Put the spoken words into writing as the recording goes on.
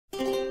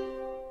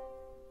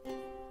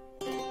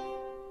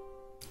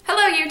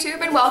Hello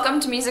YouTube and welcome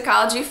to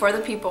Musicology for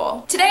the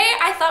People. Today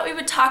I thought we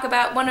would talk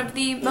about one of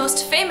the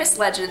most famous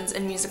legends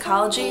in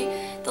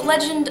musicology, the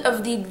legend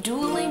of the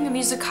dueling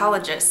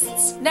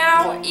musicologists.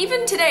 Now,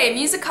 even today,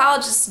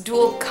 musicologists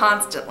duel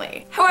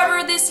constantly.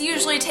 However, this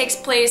usually takes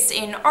place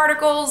in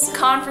articles,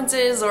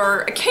 conferences,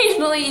 or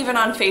occasionally even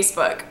on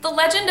Facebook. The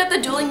legend of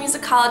the dueling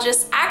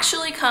musicologists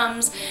actually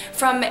comes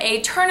from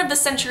a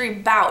turn-of-the-century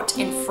bout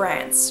in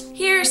France.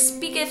 Here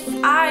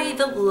speaketh I,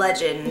 the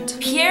legend.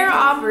 Pierre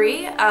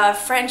Aubry, a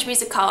French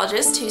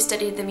musicologist who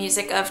studied the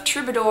music of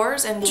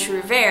troubadours and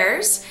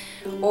trouvères,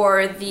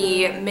 or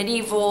the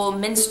medieval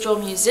minstrel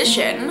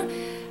musician,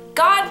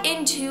 got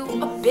into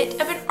a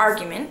bit of an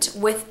argument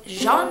with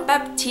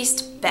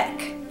Jean-Baptiste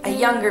Beck, a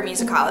younger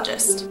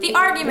musicologist. The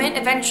argument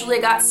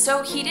eventually got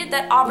so heated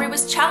that Aubry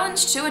was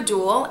challenged to a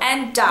duel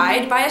and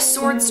died by a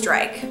sword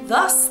strike.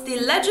 Thus, the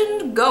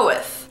legend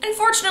goeth.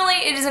 Unfortunately,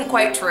 it isn't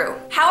quite true.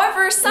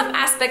 However, some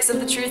aspects of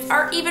the truth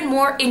are even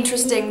more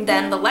interesting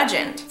than the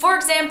legend. For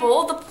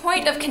example, the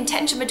point of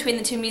contention between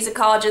the two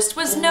musicologists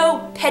was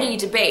no petty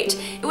debate.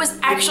 It was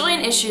actually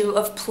an issue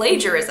of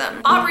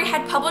plagiarism. Aubry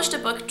had published a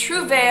book,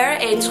 Trouvères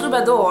et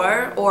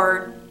Troubadours,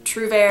 or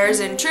Trouvères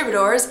and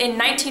Troubadours, in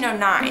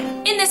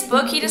 1909. In this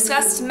book, he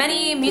discussed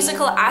many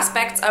musical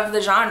aspects of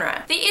the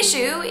genre. The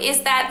issue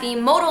is that the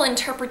modal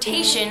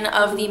interpretation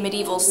of the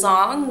medieval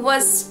song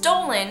was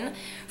stolen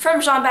from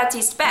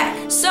Jean-Baptiste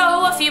Beck.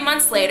 So, a few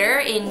months later,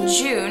 in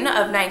June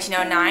of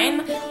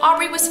 1909,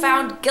 Aubry was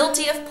found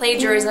guilty of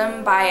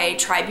plagiarism by a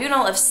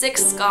tribunal of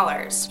 6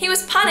 scholars. He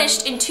was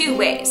punished in 2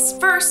 ways.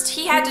 First,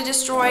 he had to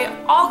destroy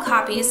all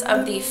copies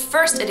of the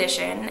first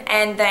edition,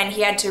 and then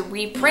he had to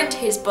reprint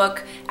his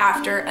book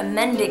after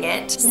amending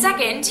it.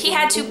 Second, he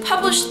had to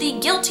publish the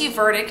guilty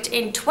verdict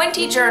in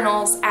 20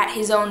 journals at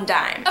his own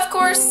dime. Of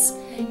course,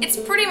 it's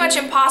pretty much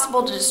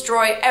impossible to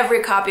destroy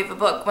every copy of a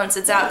book once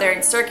it's out there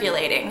and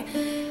circulating.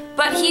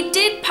 But he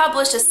did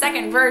publish a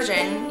second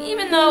version,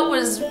 even though it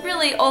was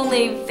really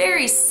only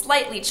very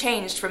slightly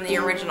changed from the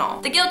original.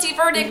 The guilty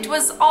verdict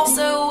was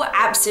also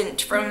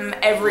absent from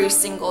every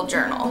single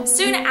journal.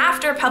 Soon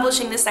after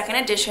publishing the second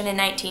edition in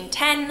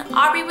 1910,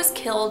 Aubry was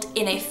killed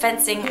in a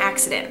fencing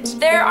accident.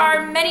 There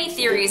are many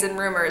theories and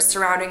rumors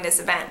surrounding this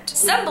event.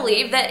 Some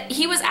believe that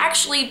he was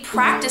actually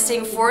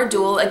practicing for a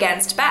duel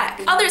against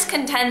Beck. Others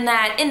contend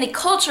that in the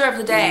culture of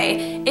the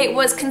day, it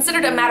was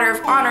considered a matter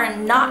of honor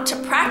not to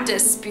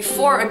practice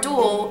before a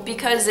duel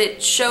because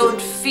it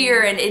showed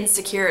fear and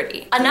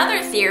insecurity.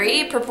 Another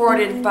theory,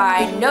 purported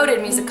by noted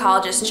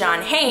musicologist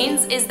John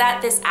Haynes, is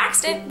that this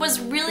accident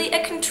was really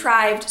a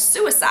contrived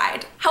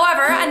suicide.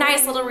 However, a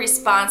nice little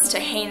response to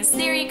Haynes'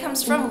 theory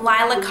comes from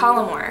Lila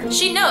Collymore.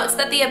 She notes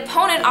that the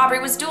opponent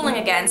Aubry was dueling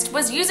against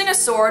was using a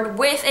sword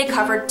with a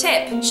covered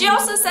tip. She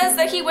also says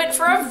that he went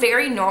for a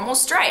very normal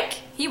strike.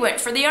 He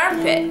went for the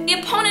armpit. The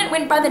opponent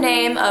went by the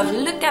name of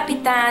Le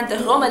Capitaine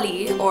de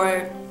Romilly,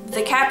 or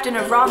the Captain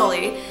of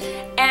Romilly,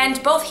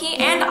 and both he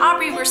and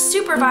Aubry were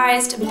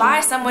supervised by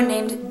someone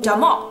named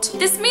Damot.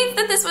 This means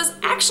that this was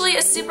actually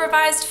a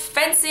supervised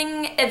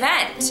fencing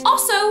event.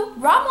 Also,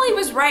 Romilly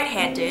was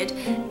right-handed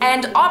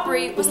and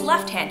Aubry was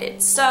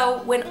left-handed,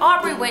 so when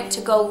Aubry went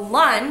to go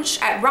lunge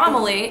at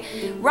Romilly,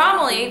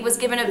 Romilly was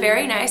given a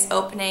very nice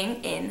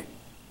opening in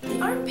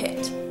the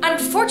armpit.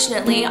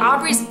 Unfortunately,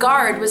 Aubry's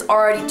guard was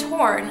already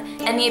torn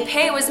and the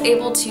épée was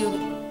able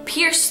to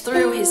pierce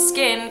through his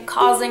skin,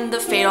 causing the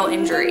fatal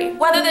injury.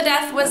 Whether the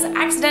death was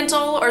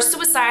accidental or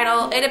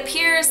suicidal, it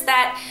appears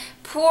that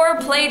poor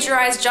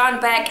plagiarized John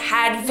Beck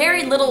had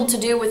very little to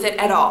do with it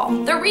at all.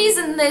 The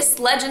reason this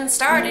legend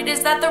started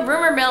is that the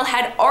rumor mill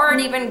had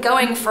already been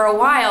going for a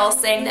while,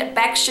 saying that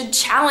Beck should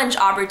challenge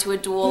Aubry to a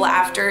duel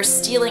after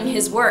stealing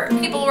his work.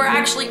 People were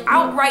actually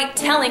outright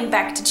telling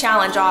Beck to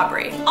challenge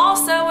Aubry.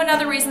 Also,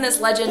 another reason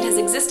this legend has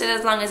existed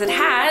as long as it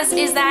has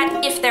is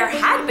that if there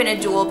had been a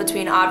duel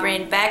between Aubry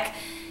and Beck,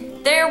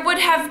 there would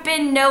have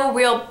been no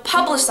real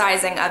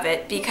publicizing of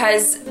it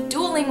because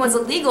dueling was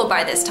illegal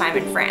by this time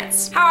in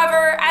France.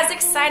 However, as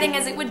exciting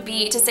as it would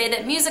be to say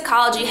that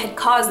musicology had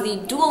caused the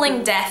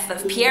dueling death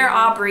of Pierre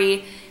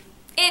Aubry,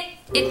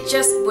 it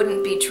just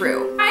wouldn't be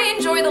true. I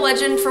enjoy the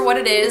legend for what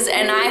it is,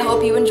 and I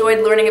hope you enjoyed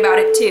learning about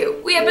it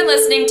too. We have been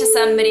listening to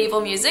some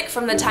medieval music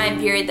from the time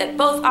period that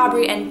both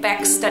Aubry and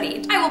Beck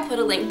studied. I will put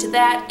a link to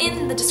that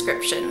in the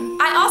description.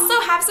 I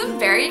also have some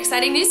very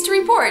exciting news to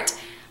report.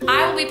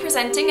 I will be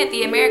presenting at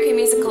the American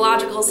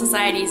Musicological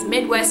Society's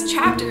Midwest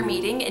chapter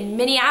meeting in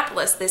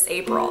Minneapolis this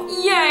April.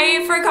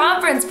 Yay for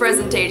conference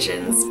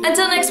presentations!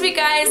 Until next week,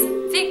 guys,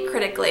 think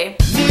critically.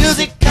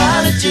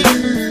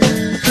 Musicology.